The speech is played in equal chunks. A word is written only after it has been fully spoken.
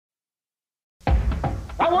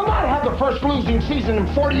will not have the first losing season in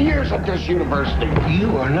 40 years at this university.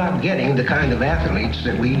 You are not getting the kind of athletes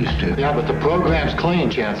that we used to. Yeah, but the program's clean,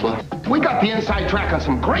 Chancellor. We got the inside track on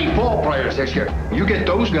some great ball players this year. You get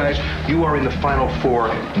those guys, you are in the Final Four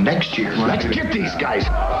next year. Let's get these guys.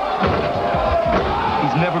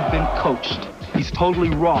 He's never been coached. He's totally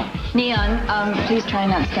wrong. Neon, please try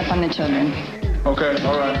not to step on the children. Okay,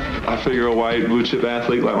 all right. I figure a white blue chip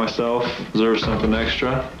athlete like myself deserves something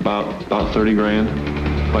extra, about 30 grand.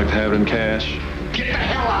 Like to have it in cash. Get the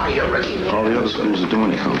hell out of here, Reggie. All the other schools are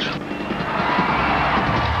doing it, Coach.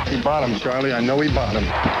 He bought him, Charlie. I know he bought him.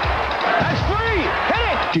 That's free! Hit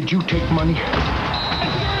it! Did you take money?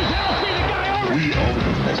 We owe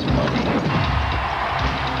them this money.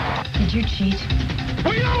 Did you cheat?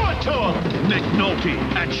 We owe it to him! McNulty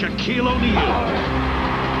and Shaquille O'Neal.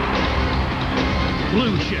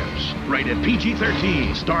 Blue Chips, rated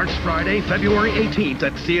PG-13, starts Friday, February 18th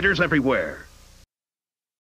at theaters everywhere.